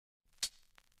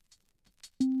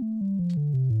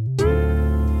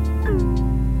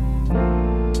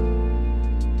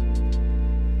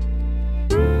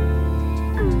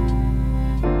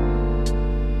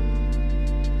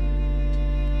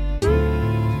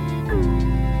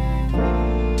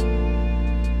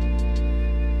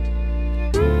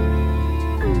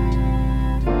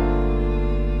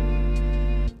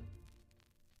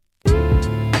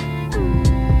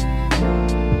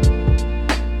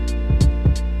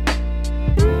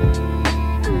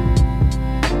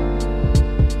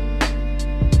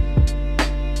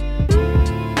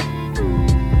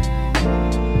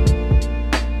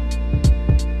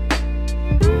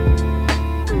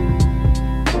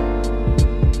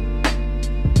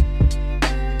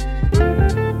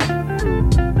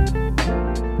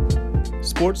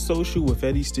Sports Social with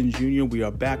Ed Easton Jr. We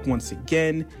are back once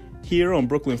again here on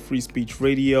Brooklyn Free Speech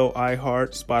Radio,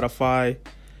 iHeart, Spotify.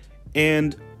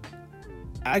 And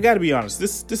I got to be honest,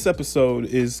 this episode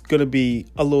is going to be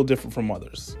a little different from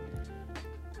others.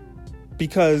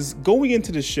 Because going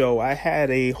into the show, I had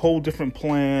a whole different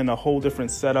plan, a whole different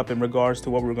setup in regards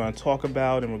to what we were going to talk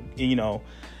about. And,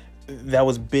 that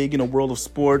was big in the world of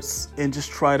sports, and just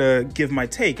try to give my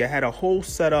take. I had a whole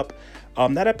setup.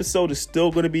 That episode is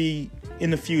still going to be in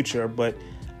the future, but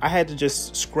I had to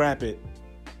just scrap it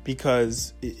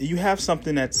because you have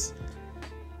something that's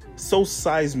so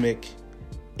seismic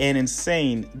and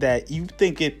insane that you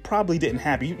think it probably didn't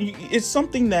happen. It's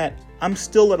something that I'm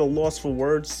still at a loss for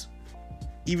words,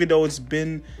 even though it's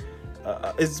been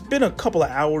a couple of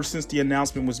hours since the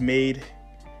announcement was made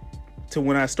to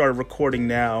when I started recording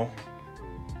now.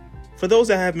 For those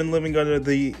that have been living under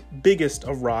the biggest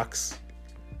of rocks,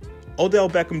 Odell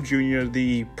Beckham Jr.,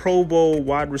 the Pro Bowl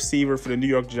wide receiver for the New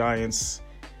York Giants,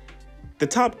 the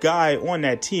top guy on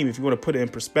that team, if you want to put it in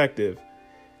perspective,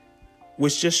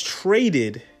 was just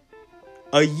traded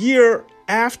a year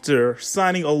after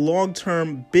signing a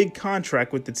long-term big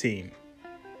contract with the team.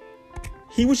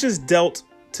 He was just dealt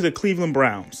to the Cleveland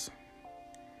Browns.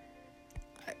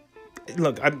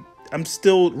 Look, I'm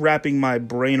still wrapping my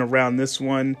brain around this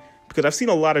one because I've seen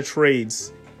a lot of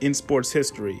trades in sports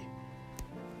history.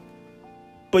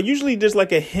 But usually there's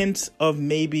like a hint of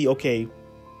maybe, okay,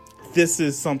 this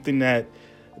is something that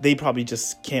they probably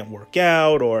just can't work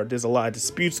out, or there's a lot of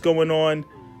disputes going on.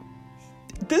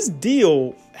 This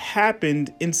deal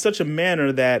happened in such a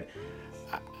manner that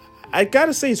I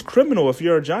gotta say it's criminal if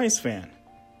you're a Giants fan.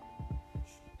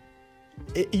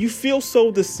 You feel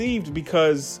so deceived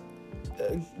because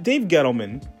Dave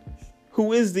Gettleman,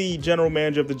 who is the general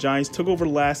manager of the Giants, took over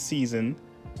last season.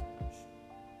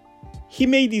 He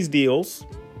made these deals.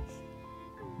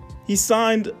 He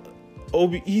signed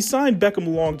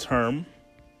Beckham long term.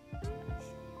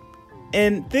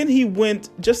 And then he went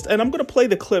and I'm going to play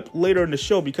the clip later in the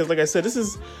show because, like I said, this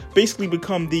has basically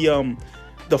become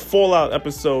the fallout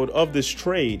episode of this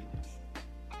trade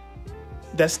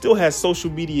that still has social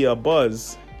media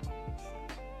buzz.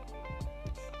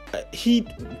 He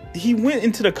went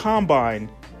into the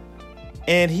combine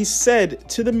and he said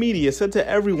to the media, said to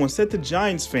everyone, said to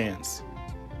Giants fans,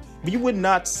 we would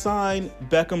not sign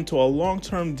Beckham to a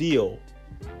long-term deal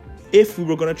if we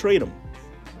were going to trade him.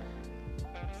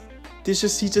 He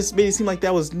just made it seem like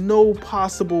that was no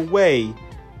possible way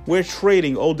we're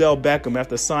trading Odell Beckham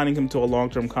after signing him to a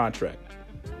long-term contract.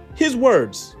 His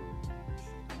words.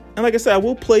 And like I said, I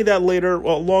will play that later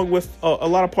along with a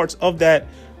lot of parts of that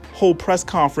whole press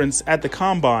conference at the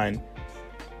combine.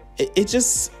 It's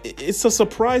a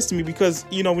surprise to me because,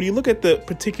 when you look at the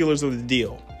particulars of the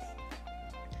deal,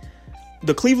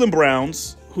 the Cleveland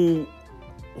Browns, who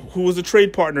was a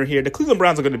trade partner here, the Cleveland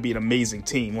Browns are going to be an amazing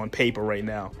team on paper right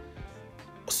now.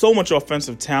 So much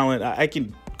offensive talent. I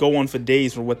can go on for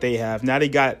days for what they have. Now they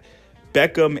got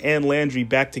Beckham and Landry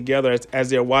back together as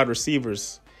their wide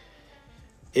receivers.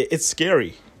 It's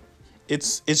scary.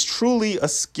 It's truly a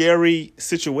scary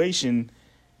situation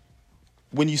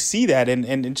when you see that.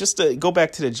 And just to go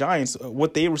back to the Giants,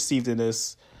 what they received in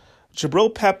this,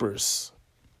 Jabril Peppers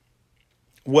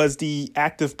was the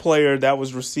active player that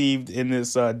was received in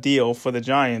this deal for the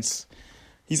Giants.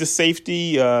 He's a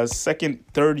safety, second,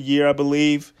 third year, I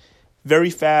believe. Very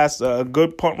fast, a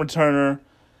good punt returner.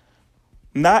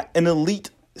 Not an elite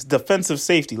defensive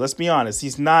safety, let's be honest.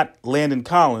 He's not Landon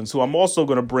Collins, who I'm also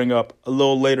going to bring up a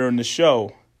little later in the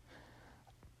show.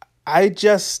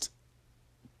 That's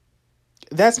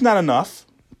not enough.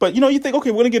 But, you think, okay,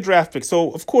 we're going to get draft picks.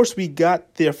 So, of course, we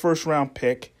got their first round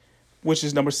pick, which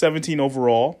is number 17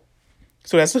 overall.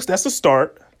 So that's a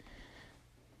start.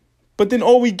 But then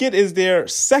all we get is their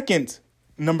second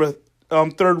third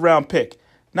round pick.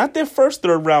 Not their first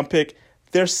third round pick,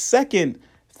 their second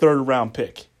third round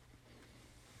pick.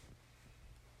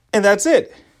 And that's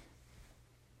it.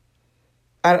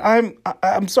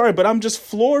 I'm sorry, but I'm just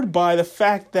floored by the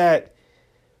fact that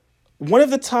one of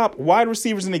the top wide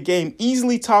receivers in the game,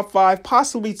 easily top 5,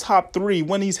 possibly top 3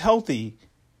 when he's healthy,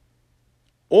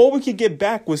 all we could get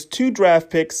back was 2 draft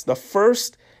picks, the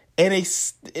first and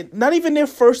not even their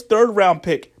first third round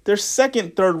pick, their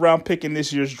second third round pick in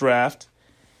this year's draft,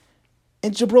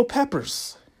 and Jabril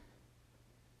Peppers.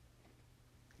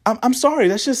 I'm sorry,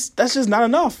 that's just not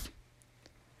enough.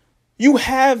 You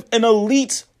have an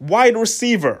elite wide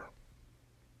receiver.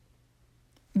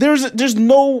 There's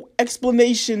no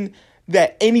explanation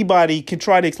that anybody can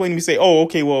try to explain to me, say, oh,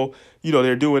 okay, well,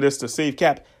 they're doing this to save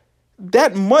cap.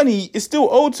 That money is still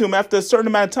owed to him after a certain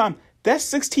amount of time. That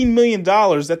 $16 million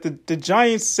that the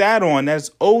Giants sat on that's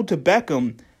owed to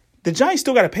Beckham, the Giants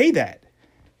still got to pay that.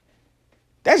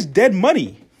 That's dead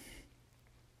money.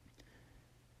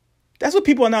 That's what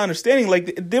people are not understanding.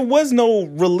 Like, there was no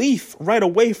relief right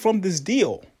away from this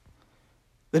deal.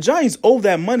 The Giants owe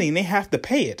that money and they have to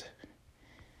pay it.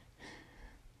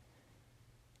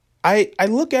 I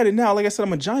look at it now, like I said,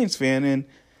 I'm a Giants fan, and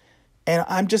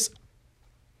I'm just,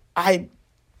 I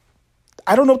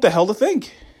don't know what the hell to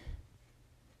think.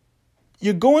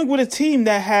 You're going with a team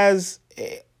that has,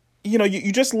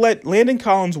 you just let Landon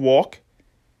Collins walk.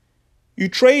 You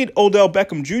trade Odell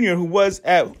Beckham Jr., who was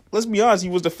let's be honest, he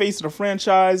was the face of the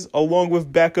franchise along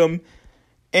with Beckham.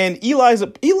 And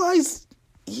Eli's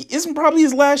isn't probably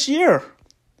his last year.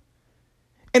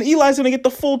 And Eli's going to get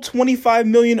the full $25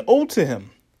 million owed to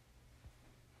him.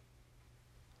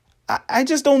 I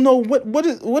just don't know what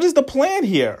is the plan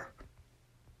here.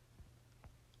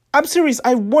 I'm serious.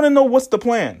 I want to know what's the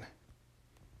plan.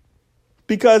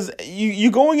 Because you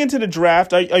going into the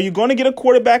draft, are you going to get a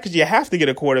quarterback? Because you have to get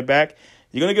a quarterback.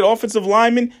 You're going to get offensive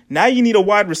lineman. Now you need a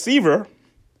wide receiver.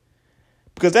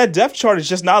 Because that depth chart is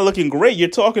just not looking great. You're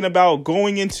talking about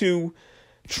going into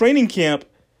training camp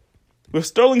with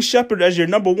Sterling Shepard as your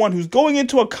number one, who's going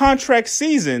into a contract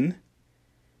season.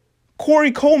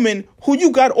 Corey Coleman, who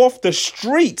you got off the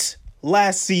street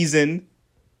last season,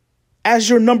 as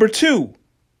your number two.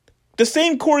 The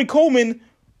same Corey Coleman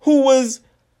who was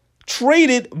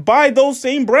traded by those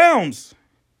same Browns.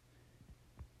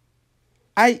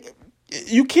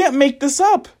 You can't make this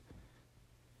up.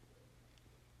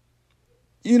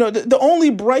 The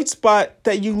only bright spot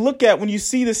that you look at when you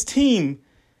see this team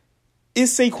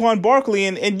is Saquon Barkley,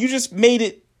 and you just made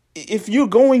it. If you're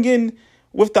going in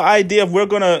with the idea of we're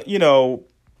gonna,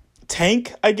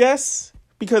 tank, I guess,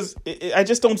 because I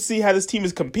just don't see how this team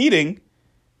is competing.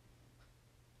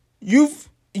 You've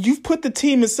put the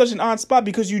team in such an odd spot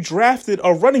because you drafted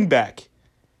a running back.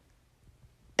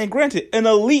 And granted, an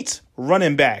elite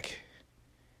running back.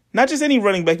 Not just any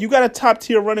running back. You got a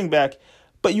top-tier running back,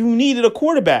 but you needed a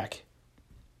quarterback.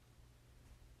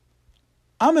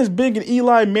 I'm as big an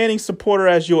Eli Manning supporter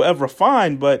as you'll ever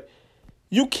find, but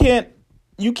you can't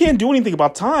do anything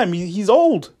about time. He's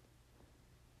old.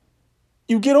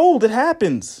 You get old, it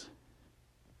happens.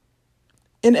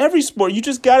 In every sport, you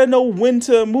just got to know when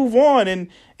to move on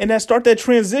and start that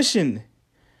transition.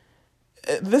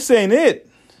 This ain't it.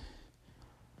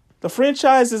 The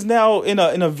franchise is now in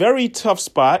a very tough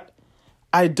spot.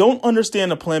 I don't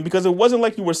understand the plan because it wasn't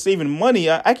like you were saving money.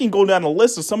 I can go down a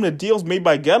list of some of the deals made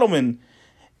by Gettleman,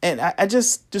 and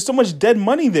there's so much dead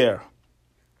money there.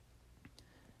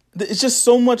 It's just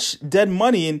so much dead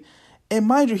money. And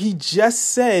mind you, he just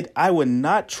said, I would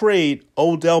not trade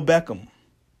Odell Beckham.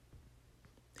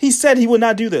 He said he would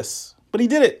not do this, but he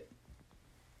did it.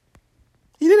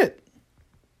 He did it.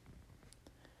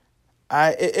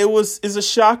 It's a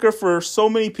shocker for so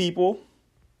many people.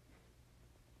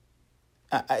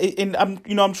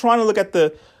 I'm trying to look at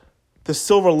the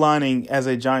silver lining as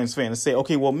a Giants fan and say,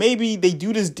 okay, well, maybe they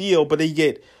do this deal, but they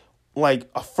get like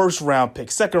a first round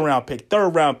pick, second round pick, third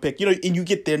round pick, and you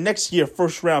get their next year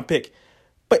first round pick.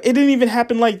 But it didn't even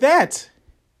happen like that.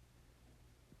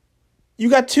 You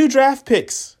got 2 draft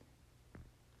picks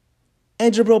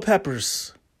and Jabril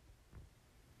Peppers.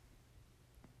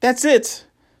 That's it.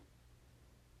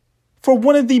 For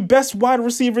one of the best wide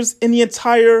receivers in the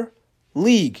entire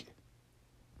league.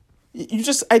 You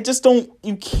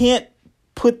can't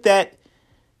put that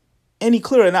any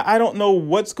clearer. And I don't know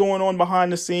what's going on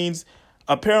behind the scenes.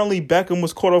 Apparently Beckham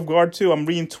was caught off guard too. I'm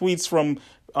reading tweets from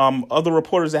other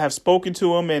reporters that have spoken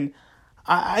to him, and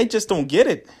I just don't get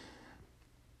it.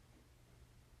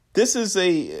 This is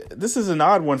an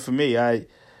odd one for me. I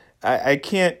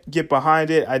can't get behind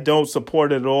it. I don't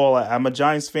support it at all. I'm a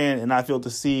Giants fan, and I feel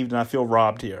deceived, and I feel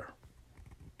robbed here.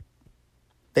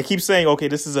 They keep saying, okay,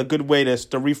 this is a good way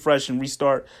to refresh and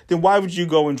restart. Then why would you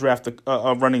go and draft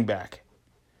a running back?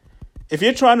 If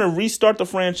you're trying to restart the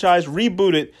franchise,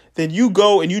 reboot it, then you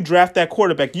go and you draft that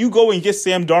quarterback. You go and get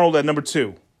Sam Darnold at number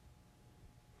 2.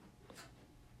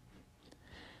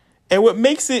 And what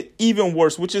makes it even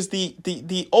worse, which is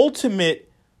the ultimate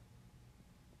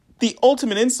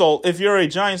insult if you're a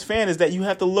Giants fan, is that you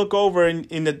have to look over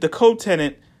in the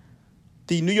co-tenant,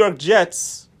 the New York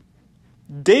Jets.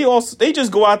 They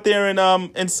just go out there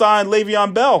and sign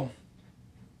Le'Veon Bell.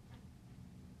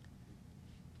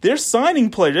 They're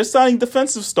signing players. They're signing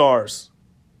defensive stars.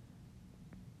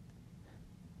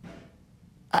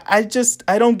 I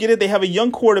don't get it. They have a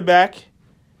young quarterback.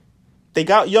 They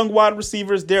got young wide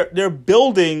receivers. They're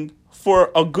building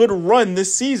for a good run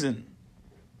this season.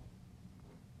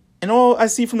 And all I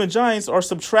see from the Giants are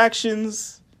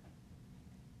subtractions.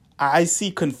 I see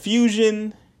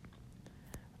confusion.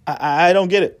 I don't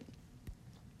get it.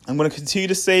 I'm going to continue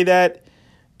to say that.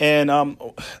 And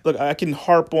look, I can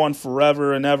harp on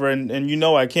forever and ever, and you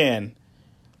know I can.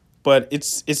 But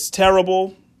it's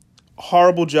terrible.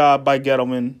 Horrible job by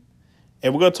Gettleman.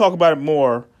 And we're going to talk about it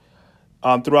more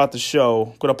throughout the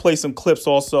show. I'm going to play some clips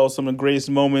also, some of the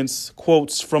greatest moments,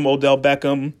 quotes from Odell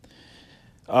Beckham.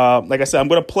 Like I said, I'm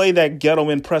going to play that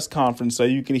Gettleman press conference so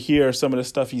you can hear some of the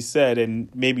stuff he said, and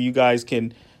maybe you guys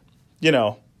can,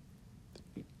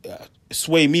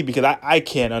 sway me because I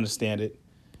can't understand it.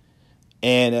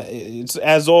 And it's,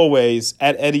 as always,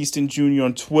 at Ed Easton Jr.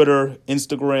 on Twitter,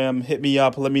 Instagram. Hit me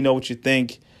up. Let me know what you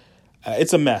think.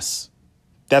 It's a mess.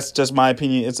 That's just my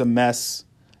opinion. It's a mess.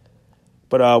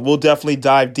 But we'll definitely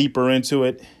dive deeper into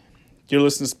it. You're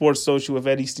listening to Sports Social with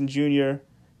Ed Easton Jr.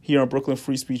 here on Brooklyn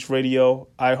Free Speech Radio,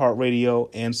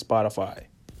 iHeartRadio, and Spotify.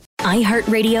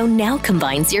 iHeartRadio now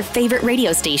combines your favorite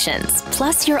radio stations,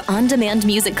 plus your on-demand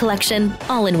music collection,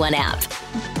 all in one app.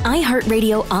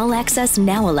 iHeartRadio All Access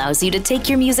now allows you to take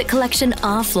your music collection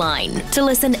offline to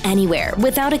listen anywhere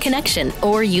without a connection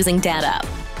or using data.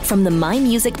 From the My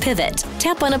Music pivot,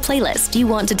 tap on a playlist you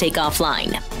want to take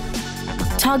offline.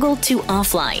 Toggle to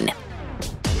offline.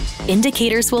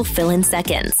 Indicators will fill in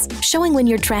seconds, showing when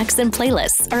your tracks and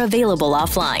playlists are available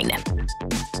offline.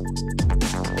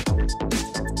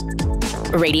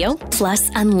 Radio plus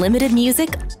unlimited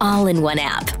music all in one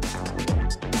app.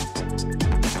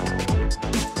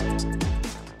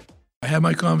 I had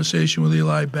my conversation with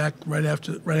Eli back right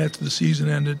after the season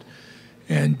ended,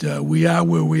 and we are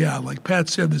where we are. Like Pat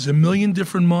said, there's a million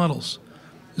different models.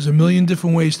 There's a million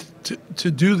different ways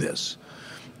to do this,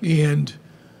 and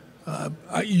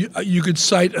you could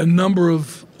cite a number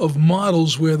of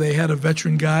models where they had a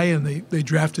veteran guy and they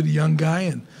drafted a young guy,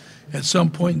 and at some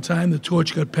point in time the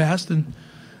torch got passed, and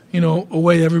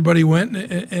away everybody went,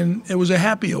 and it was a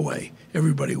happy away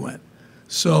everybody went.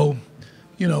 So,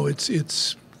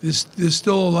 it's there's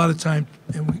still a lot of time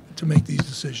to make these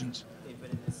decisions. But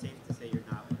it's safe to say you're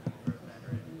not looking for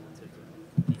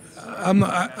a veteran.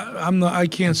 I'm not. I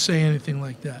can't say anything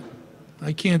like that.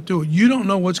 I can't do it. You don't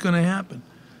know what's going to happen.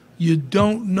 You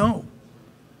don't know.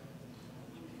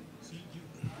 So you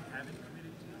haven't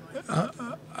committed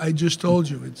to I just told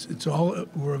you it's all,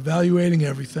 we're evaluating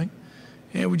everything,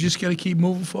 and we just got to keep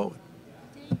moving forward.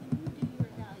 Dave, when you do your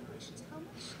evaluations, how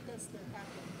much does there have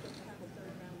a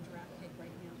third-round draft pick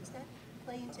right now? Does that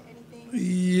play into anything?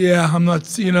 Yeah, I'm not.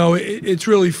 It's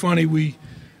really funny. We,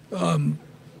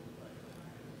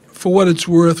 for what it's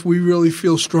worth, we really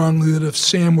feel strongly that if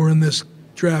Sam were in this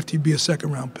draft, he'd be a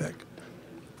second-round pick.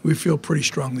 We feel pretty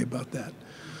strongly about that.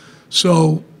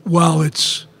 So while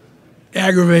it's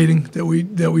aggravating that we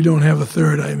don't have a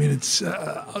third, I mean, it's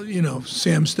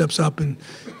Sam steps up and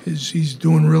he's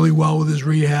doing really well with his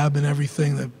rehab and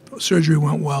everything. The surgery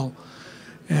went well,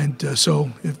 and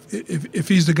so if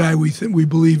he's the guy we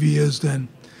believe he is, then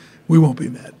we won't be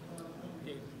mad.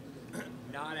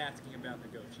 not asking about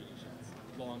negotiations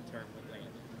long term with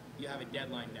Landon. You have a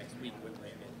deadline next week with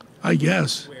Landon. I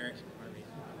guess.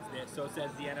 So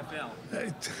says the NFL.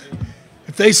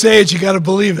 If they say it, you got to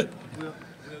believe it. Will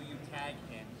you tag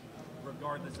him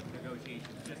regardless of negotiations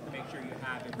just to make sure you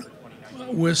have him for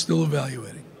 2019? We're still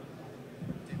evaluating.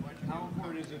 How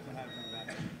important is it to have him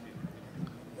back?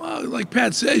 Well, like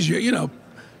Pat says, you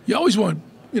always want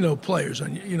players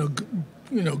on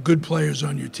good players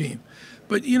on your team,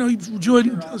 but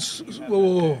Jordan.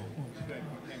 Whoa.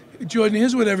 Jordan,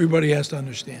 here's what everybody has to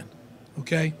understand,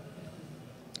 okay?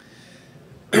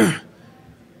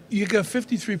 You got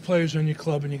 53 players on your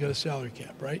club and you got a salary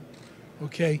cap, right?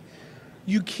 Okay.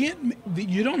 You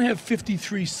don't have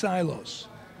 53 silos.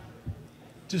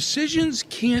 Decisions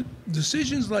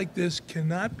like this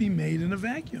cannot be made in a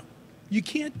vacuum. You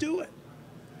can't do it.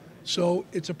 So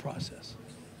it's a process.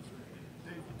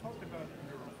 Dave, you talked about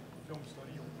your film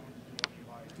study you're doing for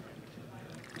Eli.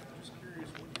 Just curious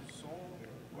what you saw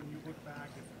when you look back,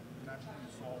 if that's what you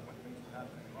saw when things were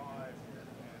happening live,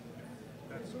 and if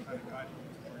that's kind of guiding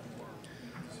you to where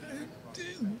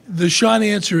you are. The short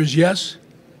answer is yes.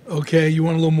 Okay, you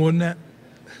want a little more than that?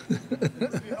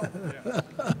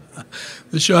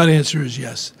 The short answer is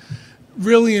yes.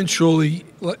 Really and truly,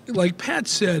 like Pat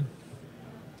said,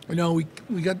 we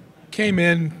came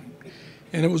in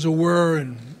and it was a whir,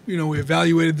 and we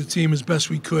evaluated the team as best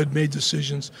we could, made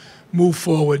decisions, moved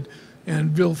forward,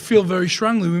 and feel very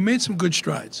strongly we made some good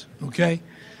strides. Okay,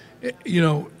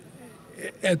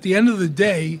 at the end of the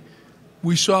day,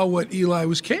 we saw what Eli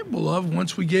was capable of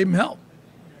once we gave him help.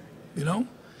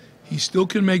 He still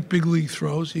can make big league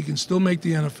throws. He can still make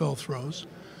the NFL throws.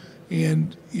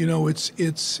 And you know, it's.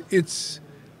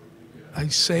 I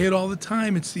say it all the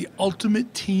time. It's the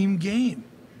ultimate team game.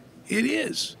 It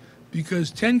is,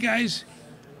 because 10 guys,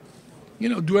 you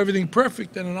know, do everything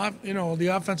perfect, and the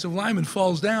offensive lineman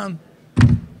falls down.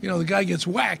 You know, the guy gets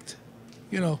whacked.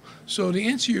 You know, so to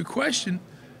answer your question,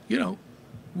 you know,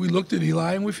 we looked at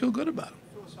Eli and we feel good about him.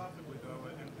 Philosophically, though,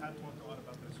 and Pat talked a lot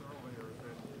about this earlier,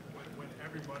 that when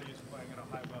everybody is playing at a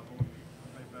high level and you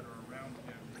play better around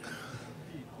him,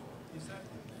 is that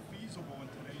feasible in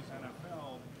today's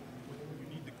NFL? You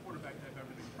need the quarterback to have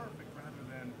everything perfect rather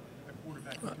than a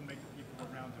quarterback who can make the people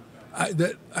around him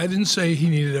better. I didn't say he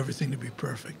needed everything to be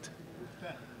perfect.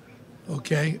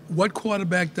 Okay? What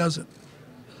quarterback doesn't?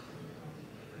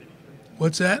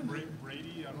 What's that? Brady,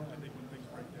 I think when things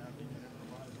break down, he can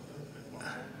improvise a little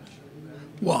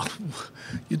bit more. Well,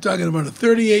 you're talking about a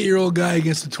 38-year-old guy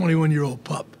against a 21-year-old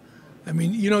pup. I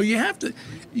mean, you know, you have to.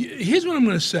 Here's what I'm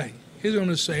going to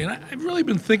say. And I've really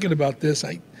been thinking about this.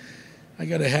 I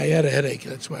had a headache.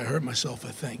 That's why I hurt myself, I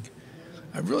think.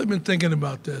 I've really been thinking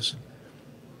about this.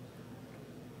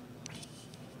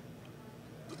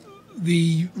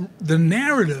 The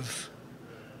narrative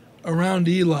around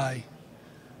Eli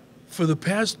for the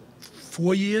past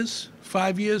 4 years,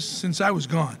 5 years since I was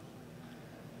gone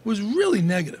was really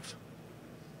negative.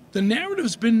 The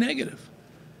narrative's been negative.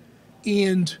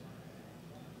 And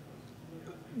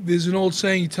there's an old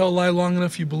saying, you tell a lie long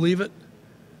enough, you believe it.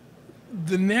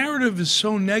 The narrative is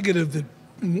so negative that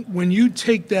when you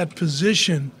take that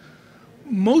position,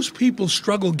 most people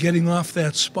struggle getting off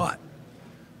that spot.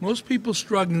 Most people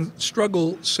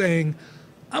struggle saying,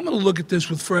 I'm going to look at this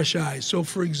with fresh eyes. So,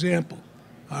 for example,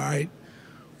 all right,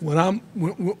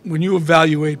 when you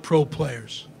evaluate pro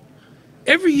players,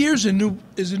 every year is a new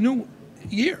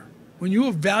year. When you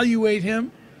evaluate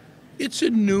him, it's a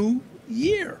new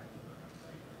year.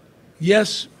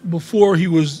 Yes, before he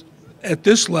was at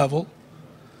this level,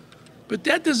 but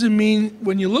that doesn't mean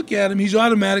when you look at him, he's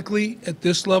automatically at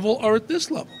this level or at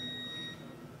this level.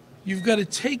 You've got to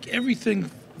take everything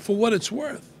for what it's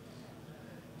worth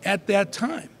at that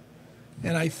time.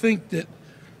 And I think that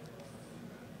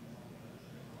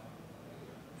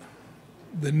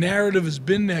the narrative has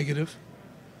been negative,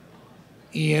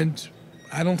 and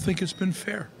I don't think it's been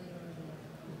fair.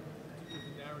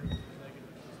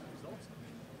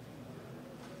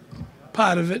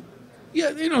 Part of it.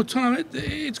 Yeah, you know, Tom,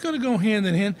 it's going to go hand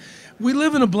in hand. We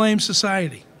live in a blame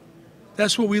society.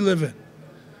 That's what we live in.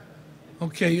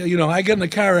 Okay, you know, I got in a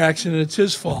car accident, it's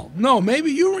his fault. No,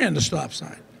 maybe you ran the stop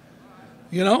sign.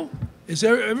 You know?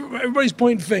 Everybody's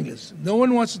pointing fingers. No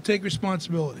one wants to take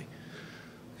responsibility.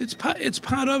 It's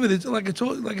part of it. It's like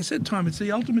I said, Tom, it's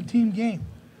the ultimate team game.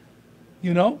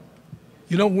 You know?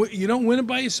 You don't win it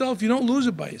by yourself, you don't lose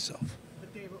it by yourself.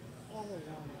 But David, all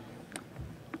along,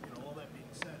 all that being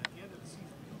said, at the end of the season,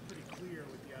 you're pretty clear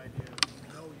with the idea of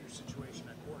you know your situation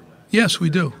at quarterback. Yes,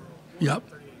 we do. Yep.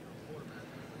 38-year-old quarterback.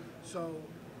 So,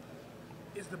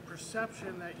 is the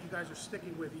perception that you guys are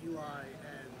sticking with Eli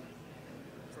and,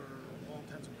 for all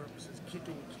intents and purposes,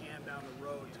 kicking the can down the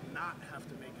road to not have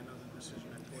to make another decision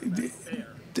at quarterback fair?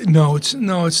 No,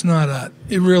 it's not.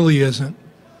 It really isn't.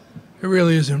 It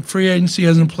really isn't. Free agency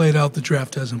hasn't played out. The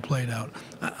draft hasn't played out.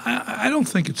 I don't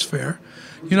think it's fair.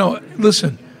 You know,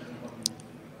 listen,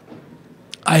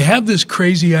 I have this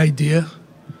crazy idea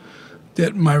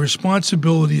that my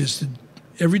responsibility is to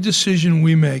every decision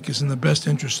we make is in the best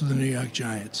interest of the New York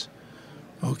Giants.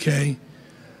 Okay?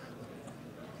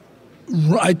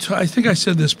 I think I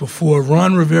said this before.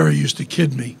 Ron Rivera used to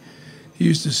kid me. He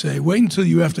used to say, wait until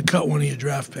you have to cut one of your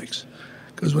draft picks.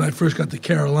 Because when I first got to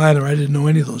Carolina, I didn't know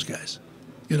any of those guys.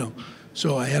 You know,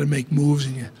 so I had to make moves,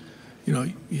 and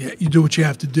you do what you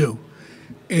have to do.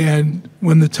 And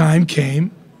when the time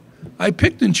came, I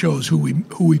picked and chose who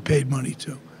we paid money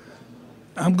to.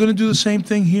 I'm going to do the same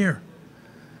thing here.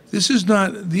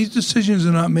 These decisions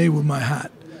are not made with my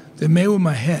heart. They're made with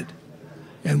my head,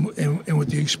 and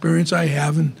with the experience I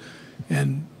have,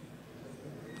 and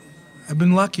I've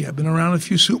been lucky. I've been around a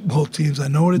few Super Bowl teams. I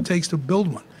know what it takes to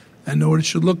build one. I know what it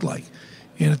should look like.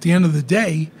 And at the end of the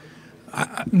day,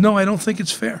 I don't think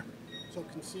it's fair. So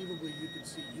conceivably, you could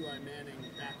see Eli Manning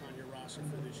back on your roster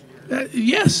for this year?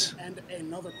 Yes. And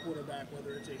another quarterback,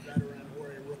 whether it's a veteran or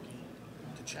a rookie,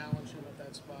 to challenge him at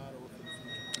that spot or for the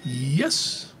future?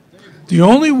 Yes. The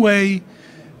only way,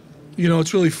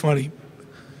 it's really funny.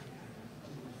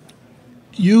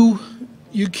 You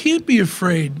can't be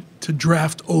afraid to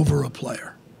draft over a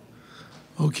player.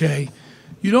 Okay?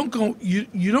 You don't go.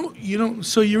 You don't.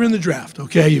 So you're in the draft.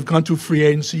 Okay, you've gone through free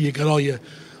agency. You got all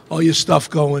your stuff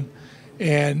going,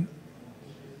 and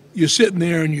you're sitting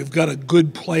there, and you've got a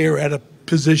good player at a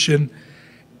position,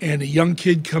 and a young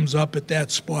kid comes up at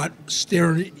that spot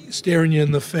staring you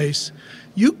in the face,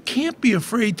 you can't be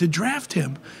afraid to draft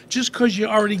him just because you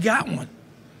already got one.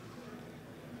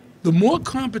 The more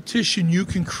competition you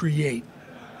can create,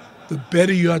 the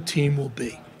better your team will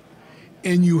be.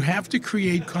 And you have to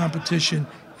create competition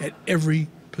at every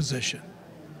position.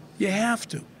 You have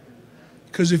to.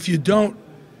 Because if you don't,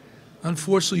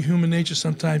 unfortunately, human nature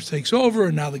sometimes takes over,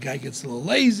 and now the guy gets a little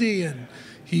lazy, and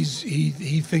he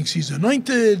thinks he's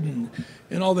anointed,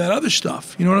 and all that other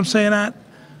stuff. You know what I'm saying, At?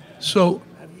 So,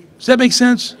 does that make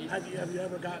sense? Have you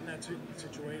ever gotten that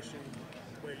situation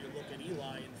where you look at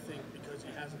Eli and think because he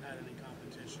hasn't had any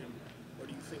competition, or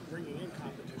do you think bringing in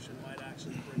competition might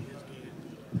actually bring his game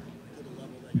to the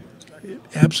level that you're expecting?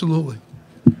 Absolutely.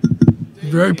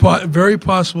 Very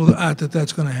possible that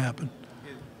that's going to happen.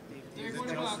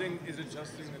 Is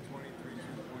adjusting the $23.2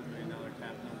 million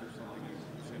cap number something you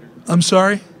consider? I'm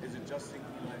sorry? Is adjusting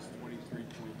Eli's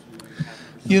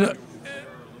 $23.2 million cap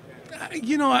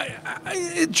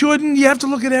number Jordan, you have to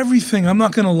look at everything. I'm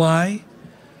not going to lie.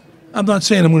 I'm not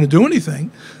saying I'm going to do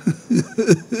anything.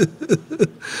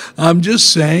 I'm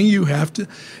just saying you have to,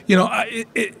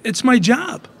 it's my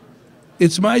job.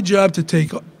 It's my job to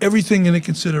take everything into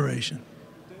consideration.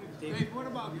 Dave, what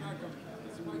about Beckham?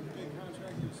 Is it like a big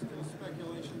contract? There's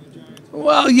speculation the Giants.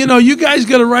 Well, you guys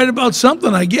got to write about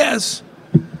something, I guess.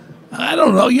 I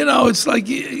don't know. It's like,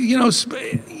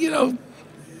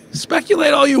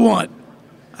 speculate all you want.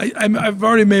 I've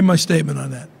already made my statement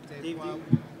on that. Dave, you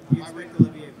expect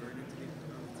Olivier Vernon to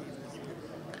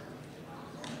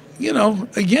be the team?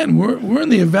 Again, we're in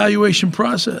the evaluation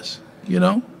process,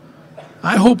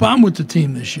 I hope I'm with the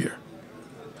team this year.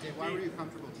 Dave, why were you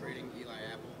comfortable trading Eli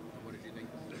Apple? What did you think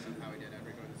of how he did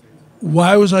after going to Saints?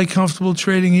 Why was I comfortable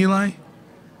trading Eli?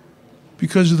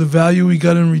 Because of the value we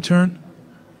got in return,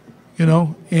 and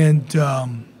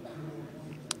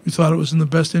we thought it was in the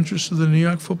best interest of the New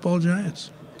York Football Giants.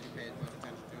 Did you pay as much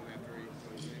attention to him after he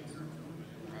went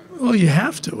to Saints? Well, you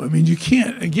have to. I mean, you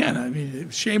can't. Again,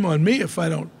 shame on me if I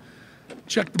don't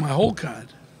check my whole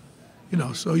card.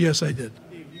 So yes, I did.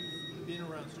 Dave, you've been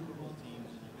around Super Bowl teams,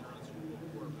 and you've been around Super Bowl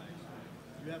quarterbacks.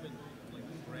 You haven't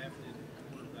drafted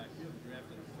a quarterback. You haven't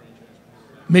drafted a franchise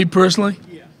quarterback. Me personally?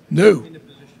 Yeah. No. In the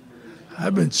position you're in.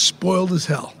 I've been spoiled as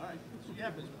hell. All right. So you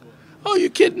have been spoiled. Oh, you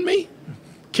kidding me?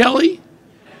 Kelly,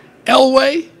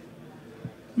 Elway,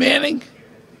 Manning,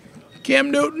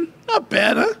 Cam Newton, not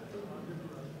bad, huh?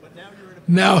 But now you're in a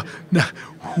Now,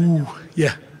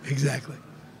 yeah, exactly.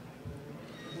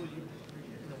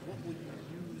 what will you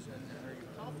use, and are you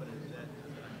confident that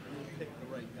you'll pick the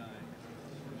right guy,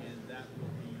 and that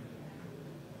will be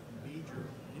a major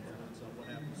influence on what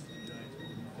happens to the Giants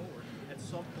moving forward at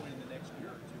some point in the next year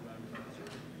or two, I would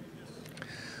consider?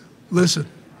 Listen,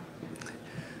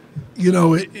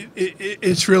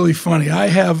 it's really funny. I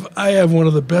have one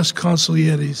of the best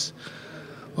consiglieres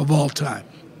of all time.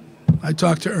 I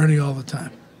talk to Ernie all the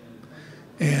time.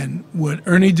 And what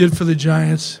Ernie did for the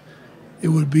Giants, it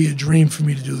would be a dream for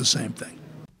me to do the same thing.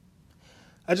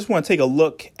 I just want to take a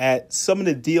look at some of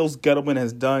the deals Gettleman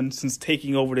has done since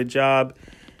taking over the job.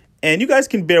 And you guys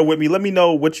can bear with me. Let me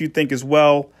know what you think as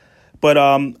well. But,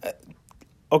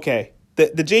 okay, the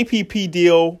JPP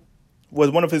deal was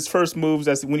one of his first moves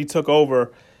when he took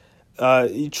over.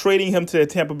 Trading him to the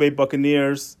Tampa Bay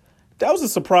Buccaneers, that was a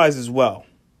surprise as well.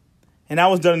 And that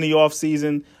was done in the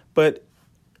offseason, but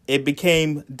it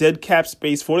became dead cap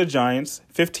space for the Giants,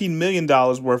 $15 million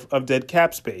worth of dead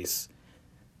cap space.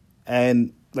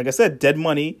 And like I said, dead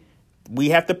money. We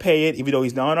have to pay it, even though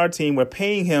he's not on our team. We're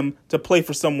paying him to play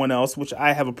for someone else, which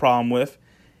I have a problem with.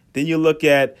 Then you look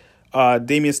at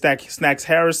Damian Snacks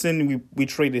Harrison. We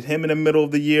traded him in the middle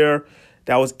of the year.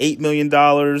 That was $8 million.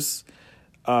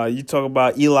 You talk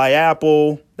about Eli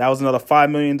Apple. That was another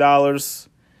 $5 million.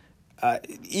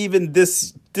 Even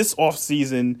this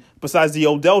offseason, besides the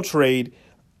Odell trade,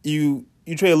 you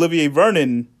trade Olivier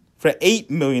Vernon for $8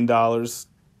 million.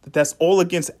 That's all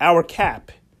against our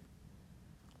cap.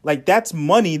 Like, that's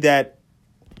money that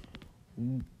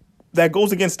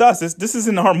goes against us. This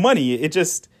isn't our money. It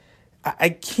just, I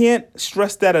can't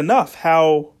stress that enough,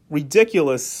 how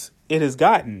ridiculous it has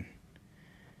gotten.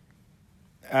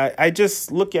 I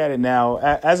just look at it now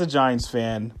as a Giants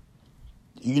fan.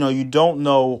 You don't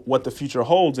know what the future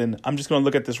holds, and I'm just going to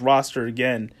look at this roster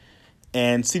again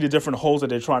and see the different holes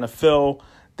that they're trying to fill.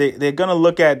 They're going to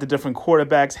look at the different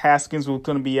quarterbacks. Haskins was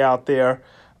going to be out there.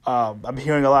 I'm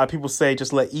hearing a lot of people say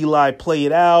just let Eli play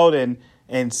it out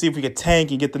and see if we could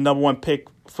tank and get the number one pick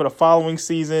for the following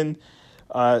season.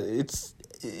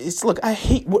 Look, I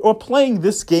hate we're playing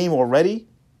this game already.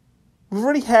 We've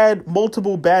already had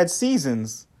multiple bad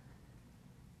seasons.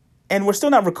 and we're still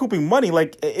not recouping money.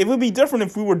 Like, it would be different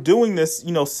if we were doing this,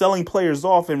 selling players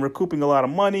off and recouping a lot of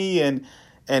money and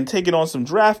taking on some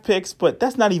draft picks, but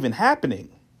that's not even happening.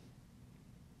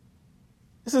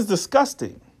 This is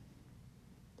disgusting.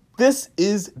 This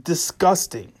is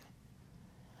disgusting.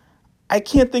 I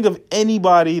can't think of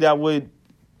anybody that would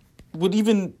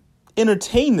even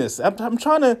entertain this. I'm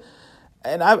trying to,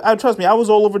 and I trust me, I was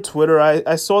all over Twitter.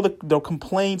 I saw the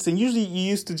complaints, and usually you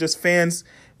used to just fans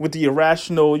with the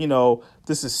irrational,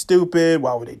 this is stupid.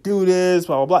 Why would they do this?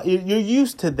 Blah, blah, blah. You're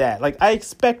used to that. Like, I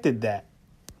expected that.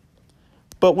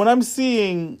 But when I'm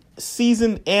seeing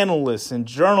seasoned analysts and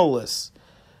journalists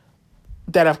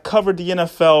that have covered the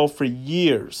NFL for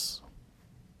years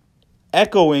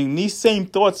echoing these same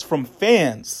thoughts from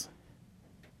fans,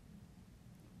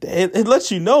 it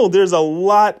lets you know there's a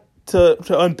lot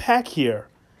to unpack here.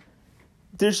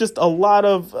 There's just a lot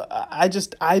of,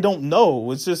 I don't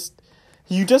know. It's just,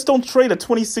 you just don't trade a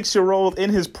 26-year-old in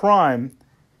his prime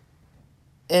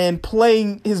and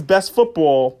playing his best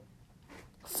football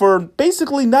for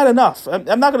basically not enough. I'm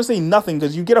not going to say nothing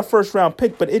because you get a first-round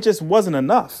pick, but it just wasn't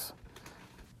enough.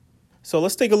 So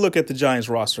let's take a look at the Giants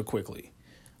roster quickly.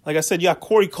 Like I said,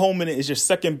 Corey Coleman is your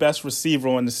second-best receiver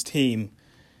on this team,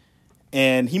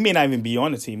 and he may not even be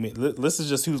on the team. This is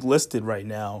just who's listed right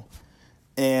now.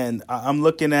 And I'm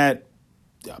looking at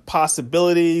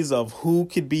possibilities of who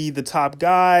could be the top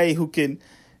guy, who can,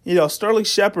 Sterling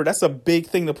Shepard, that's a big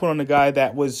thing to put on a guy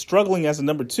that was struggling as a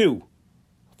number 2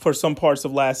 for some parts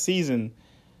of last season.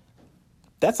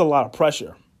 That's a lot of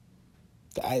pressure.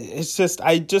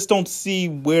 I just don't see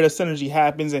where the synergy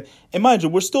happens. And mind you,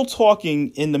 we're still talking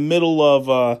in the middle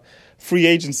of free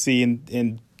agency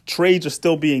and trades are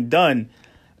still being done.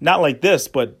 Not like this,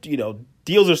 but,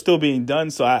 deals are still being done.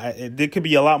 So there could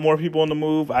be a lot more people on the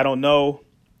move. I don't know.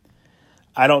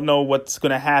 I don't know what's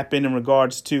going to happen in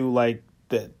regards to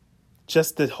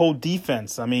the whole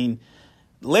defense. I mean,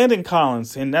 Landon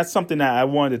Collins, and that's something that I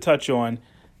wanted to touch on.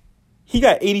 He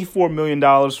got $84 million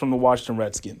from the Washington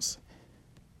Redskins.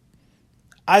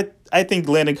 I think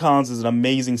Landon Collins is an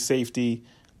amazing safety,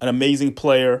 an amazing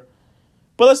player.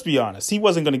 But let's be honest, he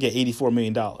wasn't going to get $84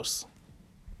 million.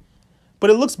 But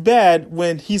it looks bad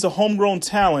when he's a homegrown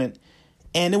talent,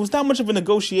 and it was not much of a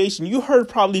negotiation. You heard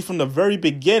probably from the very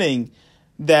beginning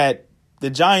that the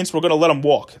Giants were going to let him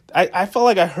walk. I felt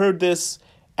like I heard this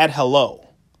at hello.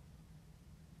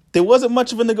 There wasn't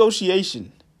much of a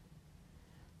negotiation.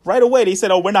 Right away, they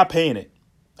said, we're not paying it.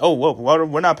 Oh, well,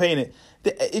 we're not paying it.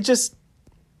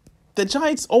 The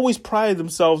Giants always prided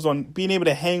themselves on being able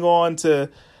to hang on to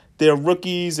their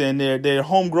rookies and their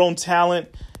homegrown talent.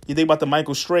 You think about the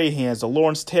Michael Strahans, the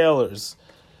Lawrence Taylors.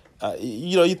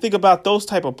 You think about those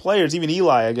type of players. Even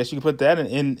Eli, I guess you could put that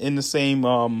in the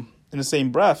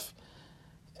same breath.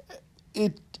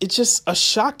 It's just a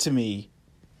shock to me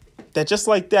that just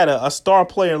like that, a star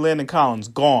player, Landon Collins,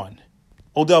 gone.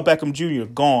 Odell Beckham Jr.,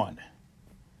 gone.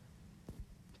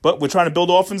 But we're trying to build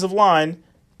an offensive line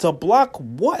to block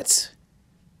what?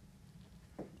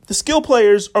 The skill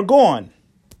players are gone.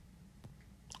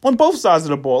 On both sides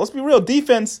of the ball. Let's be real.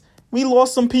 Defense, we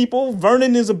lost some people.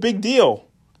 Vernon is a big deal.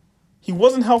 He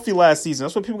wasn't healthy last season.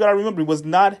 That's what people got to remember. He was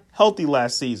not healthy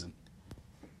last season.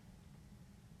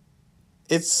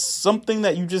 It's something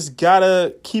that you just got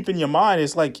to keep in your mind.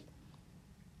 It's like,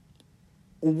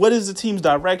 what is the team's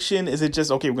direction? Is it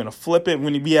just, okay, we're going to flip it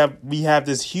when we have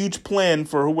this huge plan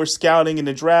for who we're scouting in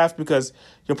the draft because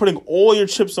you're putting all your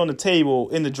chips on the table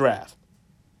in the draft?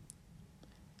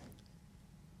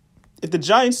 If the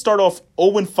Giants start off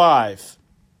 0-5,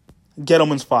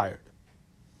 Gettleman's fired.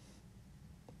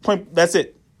 That's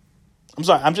it. I'm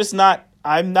sorry.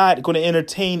 I'm not going to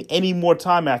entertain any more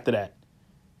time after that.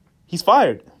 He's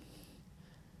fired.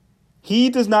 He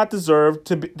does not deserve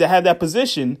to have that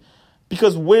position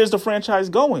because where's the franchise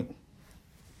going?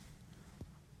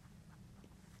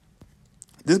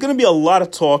 There's going to be a lot of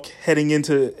talk heading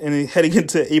into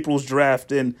April's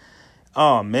draft, and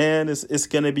oh man, it's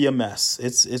going to be a mess.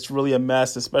 It's really a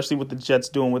mess, especially with the Jets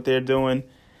doing what they're doing.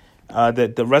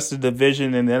 That the rest of the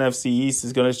division in the NFC East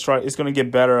is going to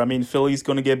get better. I mean, Philly's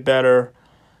going to get better.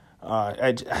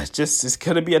 It's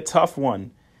going to be a tough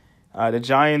one. The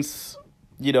Giants,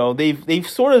 they've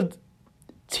sort of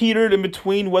teetered in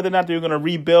between whether or not they're going to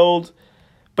rebuild,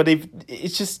 but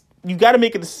you got to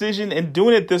make a decision, and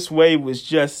doing it this way was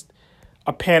just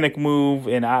a panic move,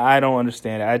 and I don't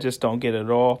understand it. I just don't get it at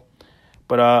all.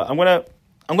 But I'm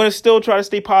gonna still try to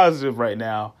stay positive right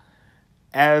now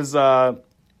as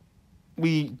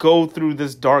we go through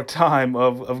this dark time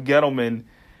of Gettleman.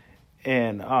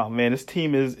 And oh man, this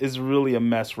team is really a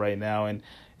mess right now. And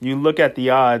you look at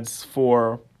the odds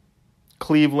for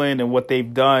Cleveland and what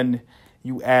they've done.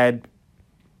 You have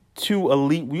two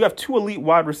elite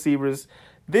wide receivers.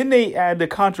 Then they add the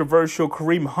controversial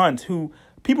Kareem Hunt, who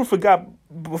people forgot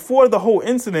before the whole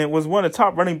incident was one of the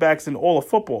top running backs in all of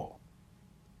football.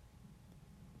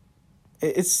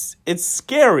 It's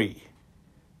scary.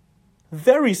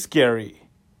 Very scary.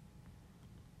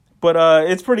 But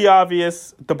it's pretty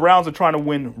obvious the Browns are trying to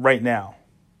win right now.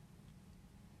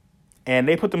 And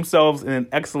they put themselves in an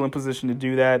excellent position to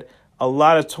do that. A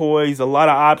lot of toys, a lot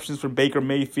of options for Baker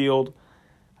Mayfield.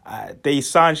 They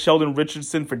signed Sheldon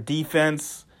Richardson for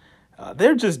defense.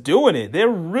 They're just doing it. They're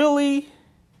really,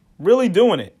 really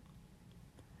doing it.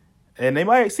 And they're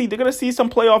going to see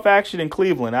some playoff action in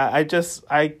Cleveland. I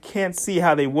can't see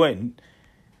how they wouldn't.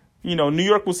 You know, New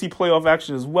York will see playoff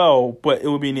action as well, but it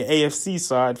will be in the AFC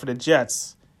side for the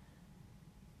Jets.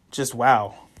 Just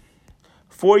wow.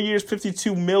 4 years,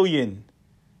 $52 million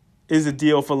is a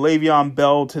deal for Le'Veon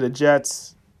Bell to the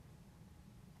Jets.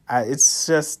 It's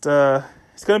just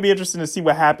it's going to be interesting to see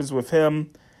what happens with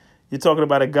him. You're talking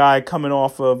about a guy coming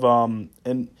off of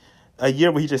a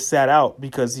year where he just sat out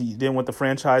because he didn't want the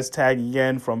franchise tag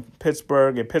again from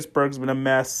Pittsburgh, and Pittsburgh's been a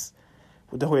mess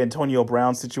with the whole Antonio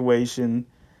Brown situation.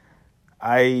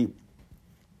 I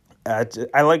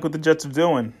like what the Jets are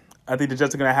doing. I think the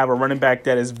Jets are going to have a running back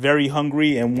that is very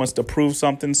hungry and wants to prove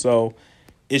something. So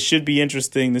it should be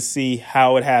interesting to see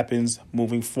how it happens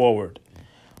moving forward.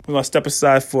 We're going to step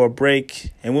aside for a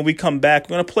break. And when we come back,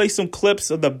 we're going to play some clips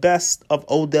of the best of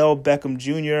Odell Beckham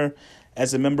Jr.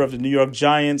 as a member of the New York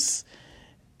Giants.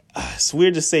 It's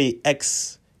weird to say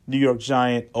ex-New York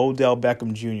Giant Odell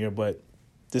Beckham Jr., but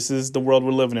this is the world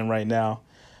we're living in right now.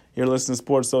 You're listening to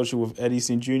Sports Social with Eddie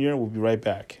St. Jr. We'll be right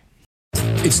back.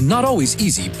 It's not always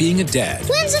easy being a dad.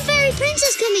 When's the fairy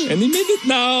princess coming? Any minute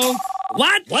now.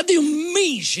 What? What do you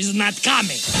mean she's not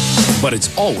coming? But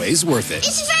it's always worth it.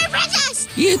 It's the fairy princess!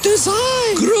 It is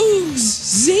I,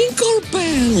 Grooves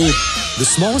Zinkelbell. The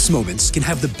smallest moments can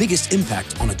have the biggest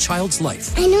impact on a child's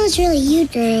life. I know it's really you,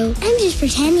 Drew. I'm just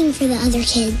pretending for the other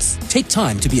kids. Take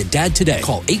time to be a dad today.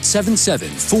 Call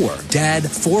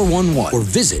 877-4DAD-411 or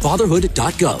visit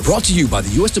fatherhood.gov. Brought to you by the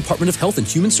U.S. Department of Health and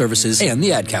Human Services and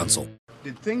the Ad Council.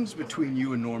 Did things between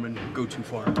you and Norman go too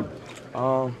far?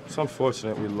 It's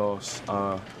unfortunate we lost.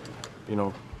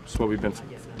 It's what we've been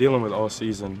dealing with all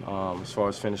season as far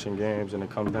as finishing games, and it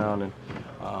comes down and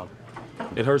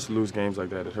it hurts to lose games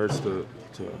like that. It hurts to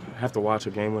have to watch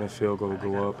a game-winning field goal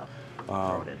go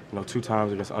up. 2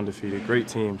 times against undefeated, great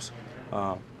teams.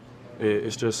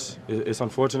 It's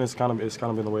unfortunate. It's kind of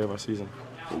been the way of our season.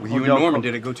 With you and Norman,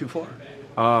 did it go too far?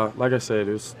 Like I said,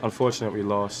 it was unfortunate we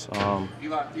lost.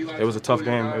 It was a tough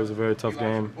game. It was a very tough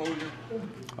game.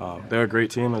 They're a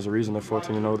great team. There's a reason they're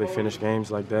 14-0. They finish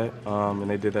games like that, and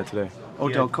they did that today.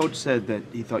 Odell, Coach said that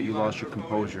he thought you lost your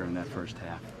composure in that first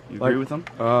half. You agree with him?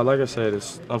 Like I said,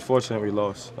 it's unfortunate we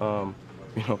lost.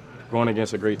 Going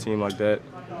against a great team like that,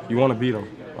 you want to beat them.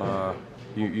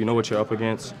 You know what you're up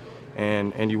against,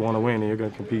 and you want to win, and you're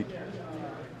going to compete.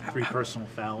 3 personal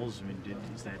fouls. I mean,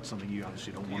 is that something you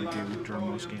obviously don't want to do during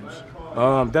most games?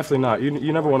 Definitely not.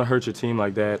 You never want to hurt your team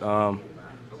like that.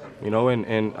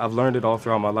 And I've learned it all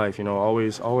throughout my life.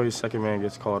 Always second man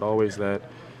gets called. Always that.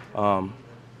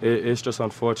 It's just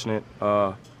unfortunate.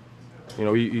 You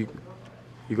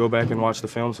go back and watch the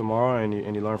film tomorrow, and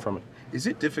you learn from it. Is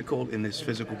it difficult in this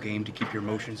physical game to keep your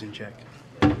emotions in check?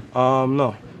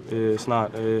 No, it's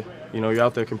not. You're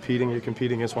out there competing. You're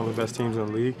competing against one of the best teams in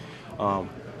the league.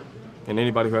 And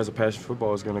anybody who has a passion for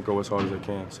football is going to go as hard as they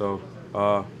can. So,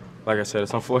 like I said,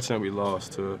 it's unfortunate we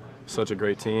lost to such a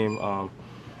great team.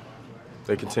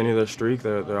 They continue their streak.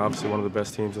 They're obviously one of the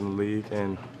best teams in the league.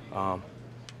 And,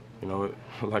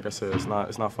 like I said, it's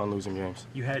not fun losing games.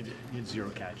 You had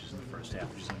 0 catches in the first half,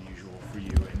 which is unusual for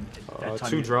you. And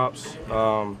 2 drops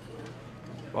on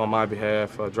my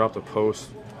behalf. I dropped a post.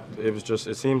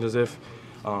 It seemed as if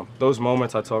those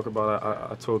moments I talk about,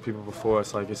 I told people before,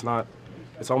 it's like it's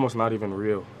almost not even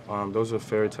real. Those are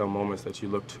fairy tale moments that you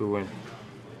look to, and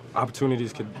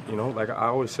opportunities could, like I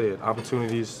always say it,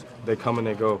 opportunities, they come and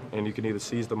they go, and you can either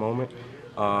seize the moment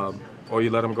or you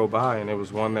let them go by, and it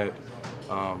was one that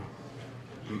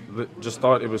just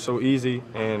thought it was so easy,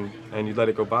 and you let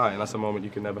it go by, and that's a moment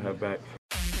you can never have back.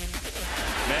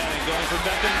 Manning going for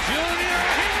Beckham Jr.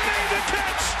 He made the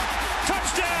catch!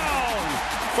 Touchdown!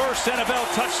 First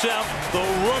NFL touchdown, the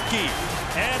rookie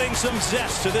adding some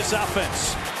zest to this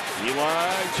offense.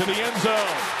 Eli to the end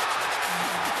zone.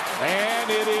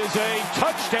 And it is a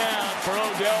touchdown for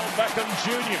Odell Beckham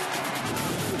Jr.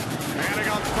 Manning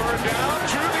on 3rd down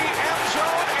to the end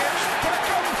zone. It's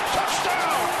Beckham.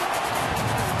 Touchdown!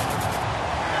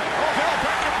 Odell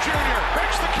Beckham Jr.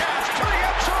 makes the catch to the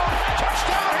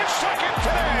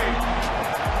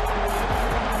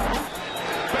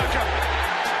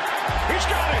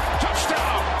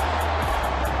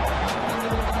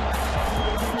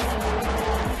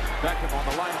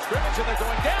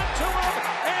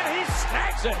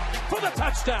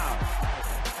touchdown.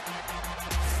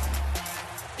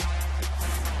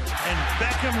 And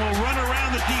Beckham will run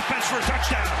around the defense for a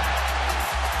touchdown.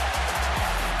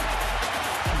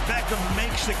 Beckham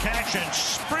makes the catch and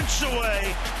sprints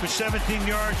away for 17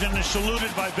 yards and is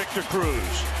saluted by Victor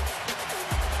Cruz.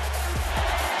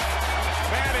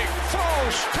 Manning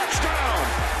throws, touchdown.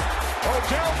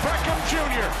 Odell Beckham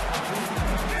Jr.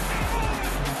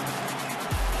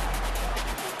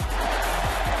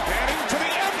 Manning to the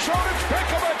end zone. It's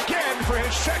Beckham again for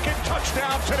his second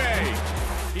touchdown today.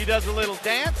 He does a little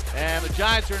dance, and the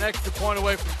Giants are an extra point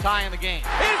away from tying the game.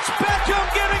 It's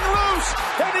Beckham getting loose,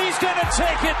 and he's going to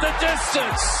take it the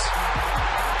distance.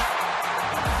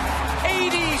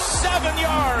 87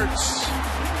 yards.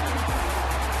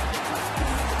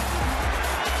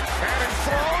 Manning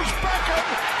throws, Beckham,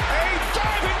 a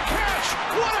diving catch.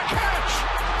 What a catch!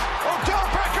 Odell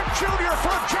Beckham Jr.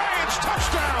 for a Giants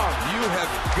touchdown. You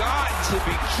have got to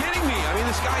be kidding me. I mean,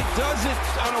 this guy does it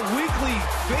on a weekly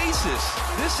basis.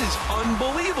 This is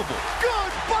unbelievable.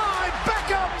 Goodbye,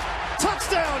 Beckham!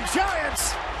 Touchdown,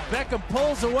 Giants! Beckham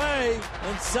pulls away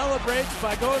and celebrates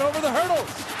by going over the hurdles.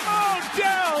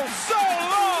 Odell, so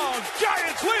long!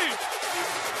 Giants lead!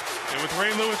 And with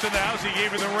Ray Lewis in the house, he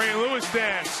gave her the Ray Lewis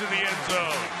dance in the end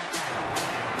zone.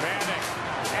 Manning,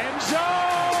 end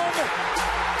zone!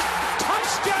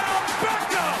 Touchdown,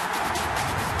 Beckham!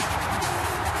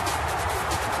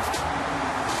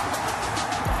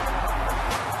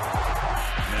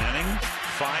 Manning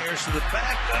fires to the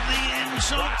back of the end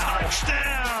zone.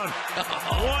 Touchdown!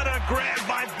 What a grab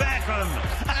by Beckham!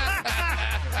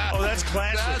 Oh, that's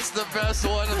classic. That's the best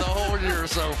one of the whole year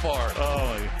so far.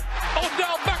 Oh,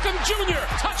 Odell Beckham Jr.,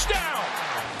 touchdown!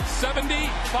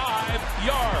 75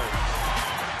 yards.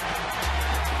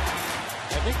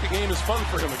 I think the game is fun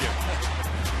for him again.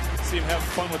 See him having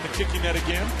fun with the kicking net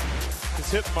again.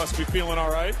 His hip must be feeling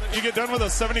all right. You get done with a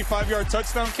 75-yard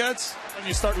touchdown catch, and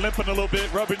you start limping a little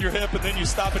bit, rubbing your hip, and then you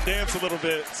stop and dance a little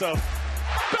bit. So,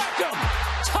 Beckham,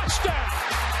 touchdown!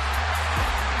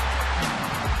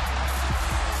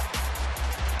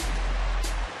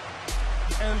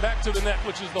 And back to the net,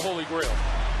 which is the Holy Grail.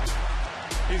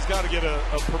 he's got to get a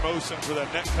promotion for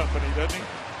that net company, doesn't he?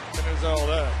 And there's all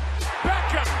that.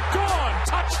 Beckham, gone!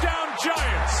 Touchdown,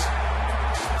 Giants!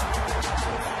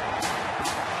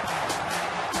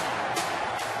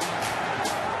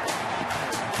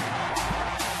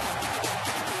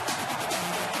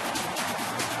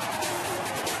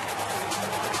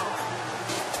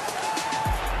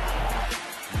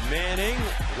 Manning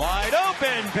wide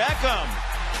open. Beckham.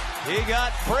 He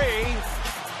got free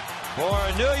for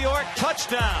a New York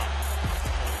touchdown.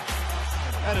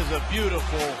 That is a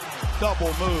beautiful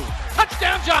double move.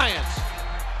 Touchdown Giants.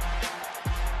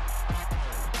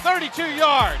 32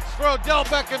 yards for Odell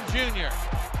Beckham Jr.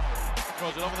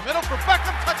 Throws it over the middle for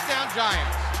Beckham. Touchdown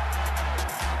Giants.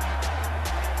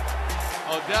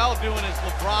 Odell doing his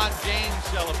LeBron James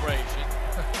celebration.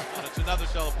 And it's another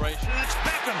celebration. And it's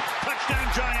Beckham. Touchdown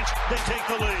Giants. They take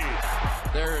the lead.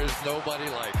 There is nobody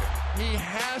like him. He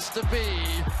has to be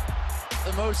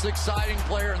the most exciting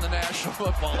player in the National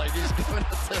Football League. He's giving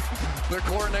us the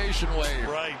coronation wave.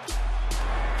 Right.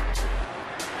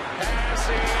 Passes.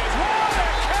 What a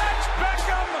catch,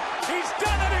 Beckham! He's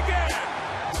done it again!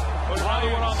 Put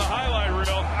another one on the highlight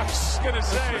reel. I was just going to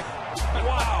say,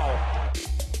 wow.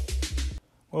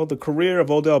 Well, the career of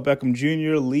Odell Beckham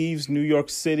Jr. leaves New York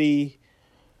City,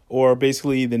 or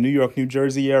basically the New York, New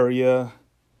Jersey area,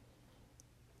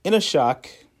 in a shock.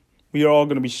 We are all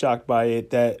going to be shocked by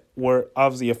it, that we're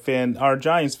obviously a fan, our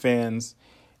Giants fans,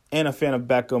 and a fan of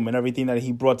Beckham and everything that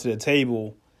he brought to the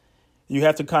table. You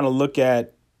have to kind of look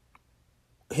at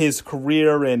his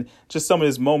career and just some of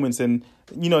his moments. And,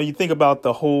 you know, you think about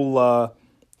the whole,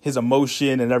 his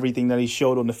emotion and everything that he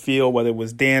showed on the field, whether it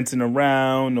was dancing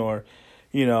around or,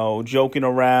 you know, joking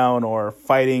around or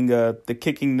fighting the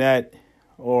kicking net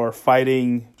or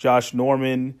fighting Josh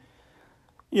Norman.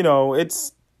 You know,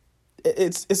 it's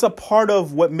a part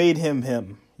of what made him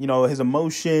him. You know, his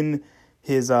emotion,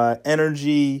 his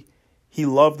energy. He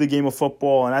loved the game of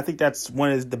football, and I think that's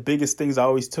one of the biggest things I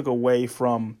always took away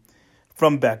from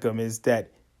Beckham, is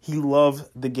that he loved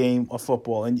the game of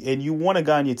football. And you want a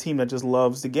guy on your team that just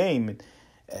loves the game. And,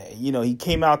 you know, he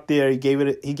came out there, he gave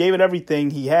it everything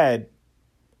he had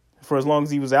for as long as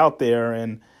he was out there,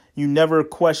 and you never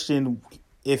questioned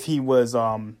if he was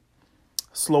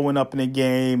slowing up in the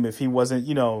game, if he wasn't,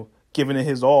 you know, giving it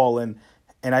his all. And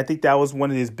I think that was one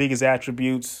of his biggest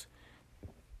attributes.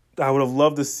 I would have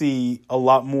loved to see a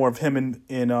lot more of him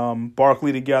and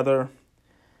Barkley together.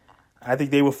 I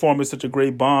think they were forming such a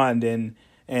great bond. And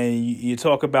you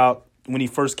talk about when he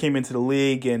first came into the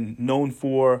league and known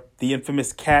for the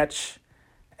infamous catch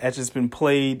that's just been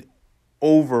played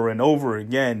over and over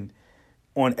again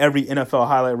on every NFL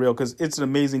highlight reel because it's an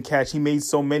amazing catch. He made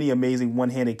so many amazing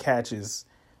one-handed catches,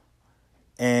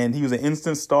 and he was an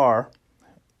instant star.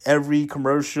 Every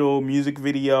commercial, music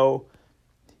video,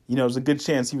 there's a good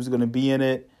chance he was going to be in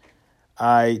it.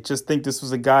 I just think this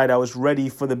was a guy that was ready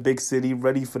for the big city,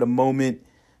 ready for the moment,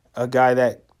 a guy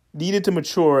that needed to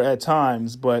mature at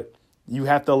times, but you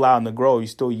have to allow him to grow.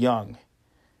 He's still young.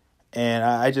 And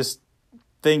I just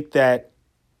think that,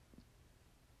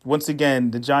 once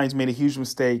again, the Giants made a huge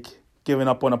mistake giving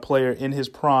up on a player in his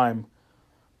prime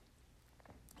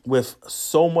with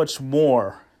so much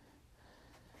more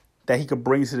that he could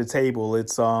bring to the table.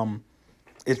 It's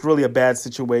really a bad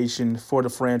situation for the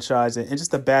franchise and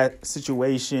just a bad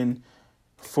situation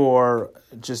for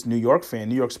just New York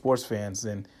sports fans.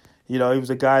 And, he was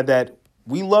a guy that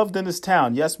we loved in this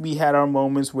town. Yes, we had our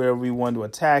moments where we wanted to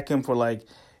attack him for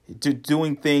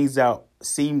doing things that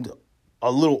seemed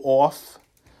a little off,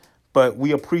 but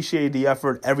we appreciated the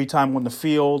effort every time on the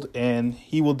field, and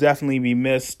he will definitely be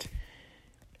missed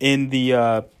in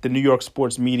the New York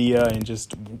sports media and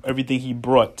just everything he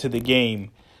brought to the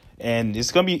game. And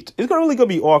it's really gonna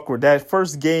be awkward. That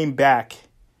first game back,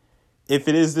 if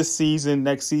it is this season,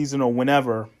 next season, or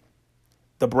whenever,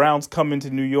 the Browns come into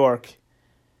New York,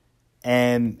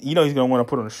 and he's gonna want to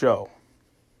put on a show.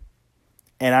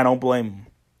 And I don't blame him.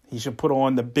 He should put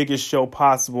on the biggest show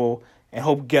possible and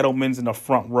hope Gettleman's in the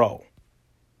front row,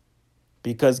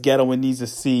 because Gettleman needs to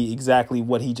see exactly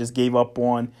what he just gave up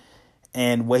on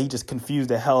and what he just confused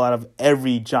the hell out of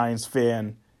every Giants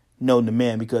fan known to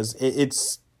man, because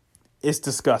it's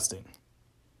disgusting.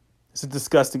 It's a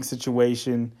disgusting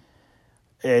situation.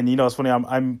 And, it's funny,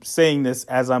 I'm saying this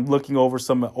as I'm looking over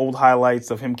some old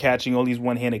highlights of him catching all these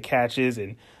one-handed catches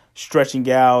and stretching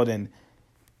out. And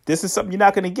this is something you're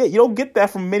not going to get. You don't get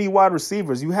that from many wide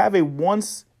receivers. You have a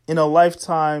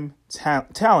once-in-a-lifetime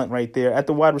talent right there at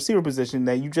the wide receiver position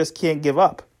that you just can't give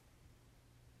up.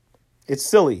 It's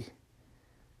silly.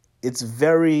 It's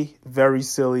very, very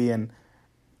silly. And,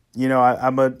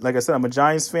 I'm a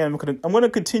Giants fan. I'm going to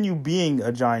continue being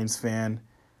a Giants fan.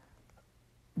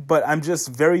 But I'm just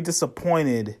very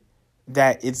disappointed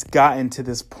that it's gotten to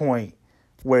this point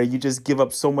where you just give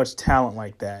up so much talent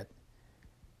like that.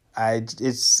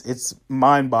 It's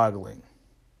mind-boggling,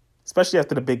 especially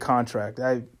after the big contract.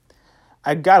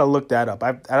 I gotta look that up.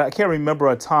 I can't remember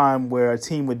a time where a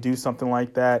team would do something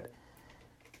like that,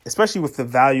 especially with the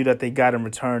value that they got in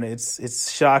return. It's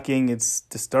shocking, it's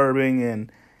disturbing, and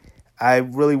I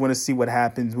really want to see what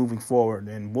happens moving forward.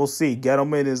 And we'll see.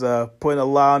 Gettleman is putting a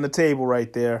lot on the table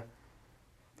right there.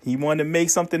 He wanted to make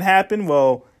something happen.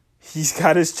 Well, he's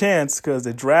got his chance because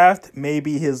the draft may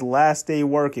be his last day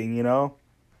working,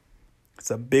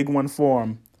 It's a big one for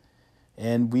him,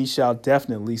 and we shall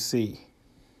definitely see.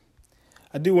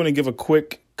 I do want to give a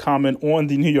quick comment on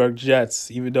the New York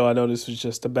Jets, even though I know this was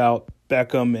just about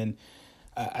Beckham. And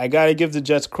I got to give the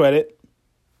Jets credit.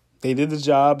 They did the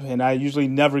job, and I usually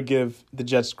never give the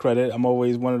Jets credit. I'm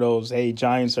always one of those, hey,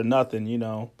 Giants are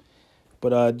nothing,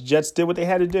 But Jets did what they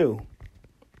had to do.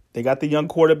 They got the young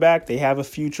quarterback. They have a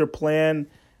future plan.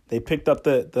 They picked up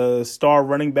the star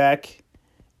running back,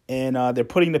 and they're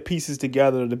putting the pieces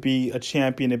together to be a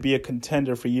champion, to be a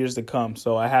contender for years to come.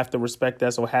 So I have to respect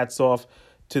that. So hats off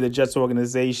to the Jets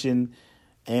organization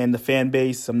and the fan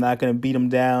base. I'm not going to beat them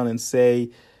down and say,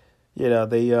 they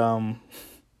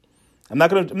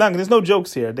there's no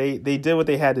jokes here. They did what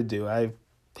they had to do.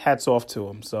 Hats off to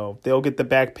them. So they'll get the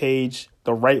back page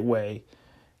the right way,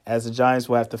 as the Giants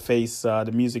will have to face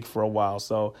the music for a while.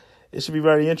 So it should be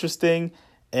very interesting.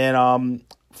 And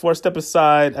for a step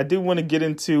aside, I do want to get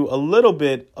into a little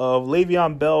bit of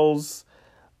Le'Veon Bell's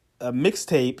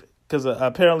mixtape, because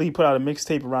apparently he put out a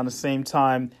mixtape around the same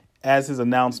time as his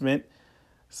announcement.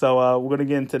 So we're going to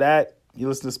get into that. You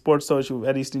listen to Sports Social with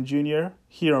Ed Easton Jr.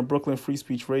 here on Brooklyn Free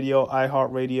Speech Radio,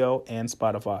 iHeartRadio, and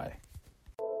Spotify.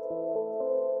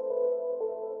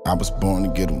 I was born to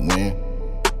get a win.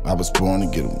 I was born to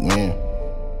get a win.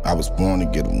 I was born to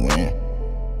get a win.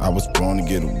 I was born to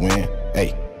get a win.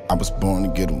 Hey, I was born to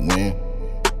get a win.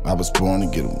 I was born to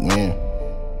get a win.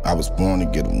 I was born to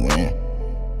get a win.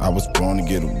 I was born to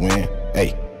get a win.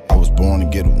 Hey, I was born to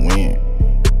get a win.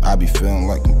 I be feeling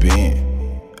like I'm Ben.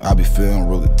 I be feeling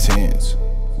real intense.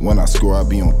 When I score, I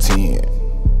be on 10.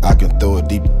 I can throw it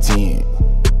deep to 10.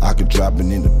 I can drop it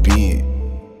in the bin.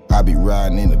 I be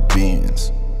riding in the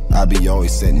Benz. I be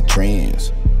always setting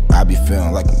trends. I be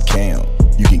feeling like I'm Cam.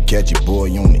 You can catch your boy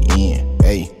on the end.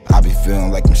 Hey, I be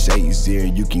feeling like I'm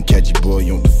Shazier. You can catch your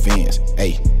boy on the fence.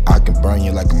 Hey, I can burn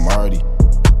you like a Marty.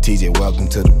 TJ, welcome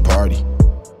to the party.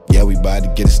 Yeah, we about to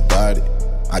get it started.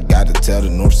 I gotta tell the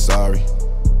North sorry.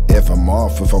 If I'm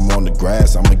off, if I'm on the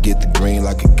grass, I'ma get the green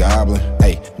like a goblin.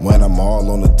 Hey, when I'm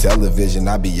all on the television,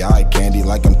 I be eye candy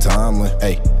like I'm Tomlin.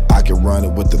 Hey, I can run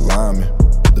it with the linemen.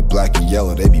 The black and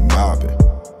yellow, they be mobbing.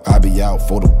 I be out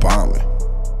for the bombing.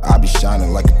 I be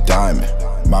shining like a diamond.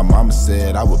 My mama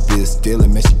said I would be a stealer,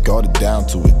 man, she got it down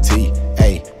to a T.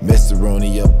 Hey, Mr.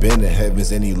 Rooney up in the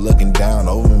heavens and he looking down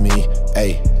over me.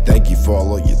 Hey, thank you for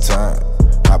all of your time.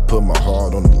 I put my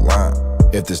heart on the line.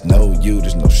 If there's no you,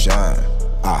 there's no shine.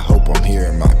 I hope I'm here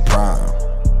in my prime.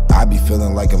 I be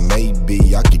feeling like a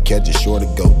maybe. I could catch it short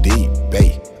and go deep,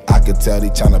 babe. I could tell they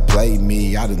tryna play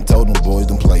me. I done told them boys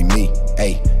don't play me.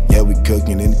 Hey, yeah, we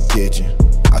cooking in the kitchen.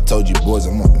 I told you boys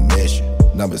I'm on a mission.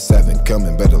 Number 7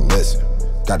 coming, better listen.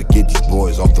 Gotta get these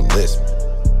boys off the list.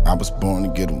 I was born to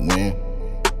get a win.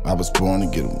 I was born to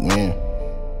get a win.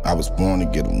 I was born to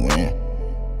get a win.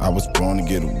 I was born to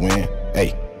get a win.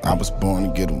 Hey, I was born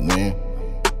to get a win.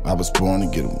 I was born to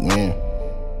get a win.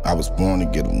 I was born to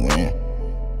get a win.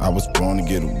 I was born to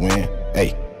get a win.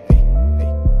 Hey.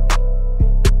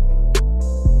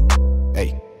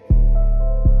 Hey.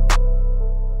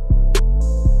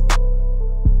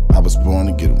 I was born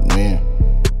to get a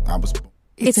win. I was.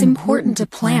 It's important to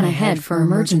plan ahead for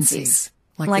emergencies,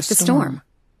 like the storm.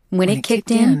 When it kicked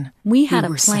in, we had a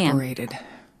plan. Separated.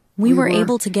 We were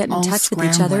able to get in touch with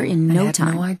each other in no time.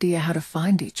 Had no idea how to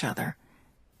find each other.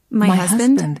 My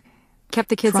husband kept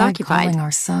the kids tried occupied. Calling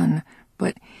our son,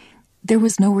 but there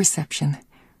was no reception.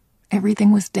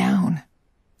 Everything was down.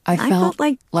 I felt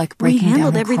like breaking we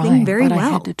handled down and everything crying, very but well.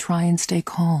 I had to try and stay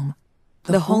calm.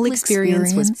 The whole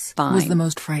experience was fine. Was the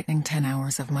most frightening 10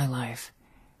 hours of my life.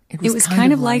 It was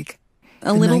kind of like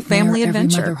a little family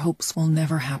adventure. Every mother hopes will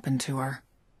never happen to her.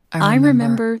 I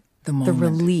remember the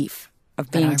relief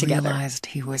of being together. I realized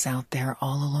he was out there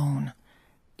all alone.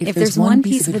 If there's one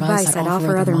piece of advice I'd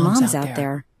offer other moms out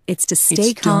there, it's to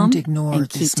stay calm and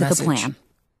keep to the plan.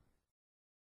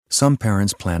 Some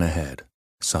parents plan ahead,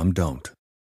 some don't.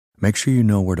 Make sure you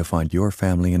know where to find your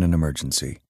family in an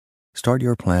emergency. Start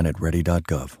your plan at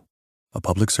ready.gov. A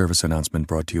public service announcement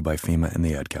brought to you by FEMA and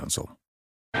the Ad Council.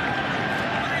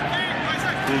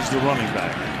 Is the running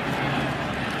back.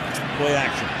 Play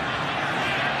action.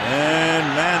 And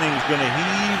Manning's going to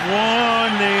heave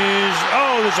one.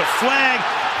 There's a flag.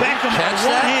 Beckham, a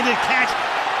one-handed catch.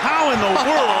 How in the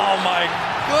world? Oh, my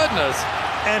goodness.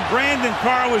 And Brandon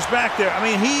Carr was back there. I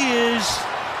mean, he is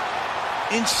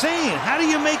insane. How do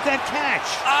you make that catch?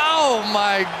 Oh,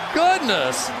 my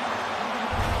goodness.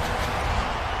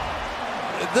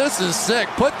 This is sick.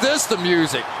 Put this to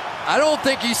music. I don't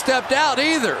think he stepped out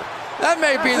either. That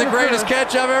may be the greatest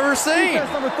catch I've ever seen.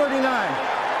 Defense number 39.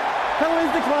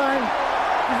 Penalties decline.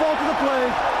 Result of the play.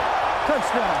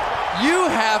 Touchdown. You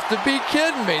have to be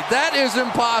kidding me. That is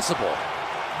impossible.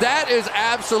 That is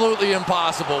absolutely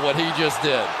impossible what he just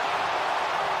did.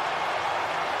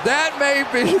 That may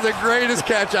be the greatest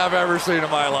catch I've ever seen in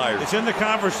my life. It's in the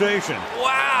conversation.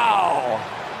 Wow.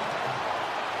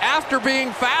 After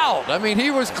being fouled. I mean, he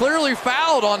was clearly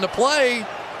fouled on the play.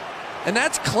 And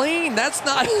that's clean. That's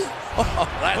not. Oh,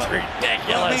 that's ridiculous.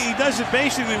 Well, I mean, he does it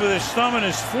basically with his thumb and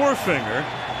his forefinger.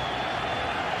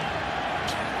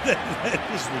 That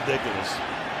is ridiculous.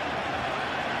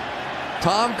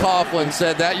 Tom Coughlin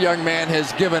said that young man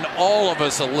has given all of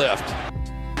us a lift.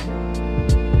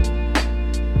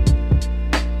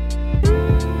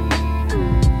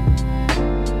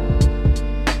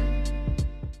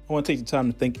 I want to take the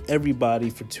time to thank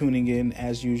everybody for tuning in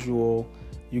as usual.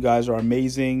 You guys are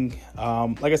amazing.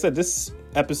 Like I said, this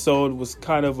episode was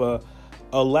kind of a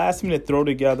last minute throw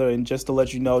together, and just to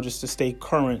let you know, just to stay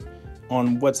current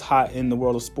on what's hot in the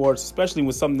world of sports, especially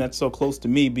with something that's so close to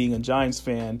me, being a Giants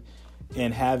fan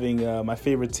and having my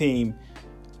favorite team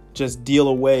just deal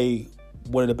away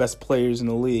one of the best players in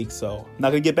the league. So I'm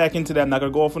not going to get back into that. I'm not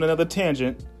going to go off on another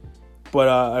tangent, but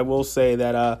I will say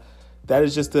that that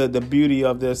is just the beauty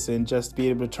of this, and just be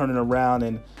able to turn it around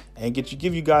and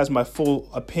give you guys my full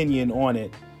opinion on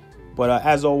it. But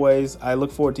as always, I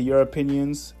look forward to your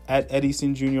opinions at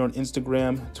Edison Jr. on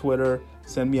Instagram, Twitter.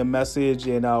 Send me a message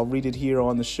and I'll read it here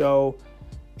on the show.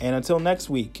 And until next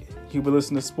week, you'll be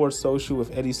listening to Sports Social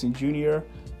with Edison Jr.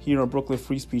 here on Brooklyn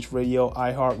Free Speech Radio,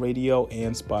 iHeartRadio,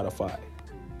 and Spotify.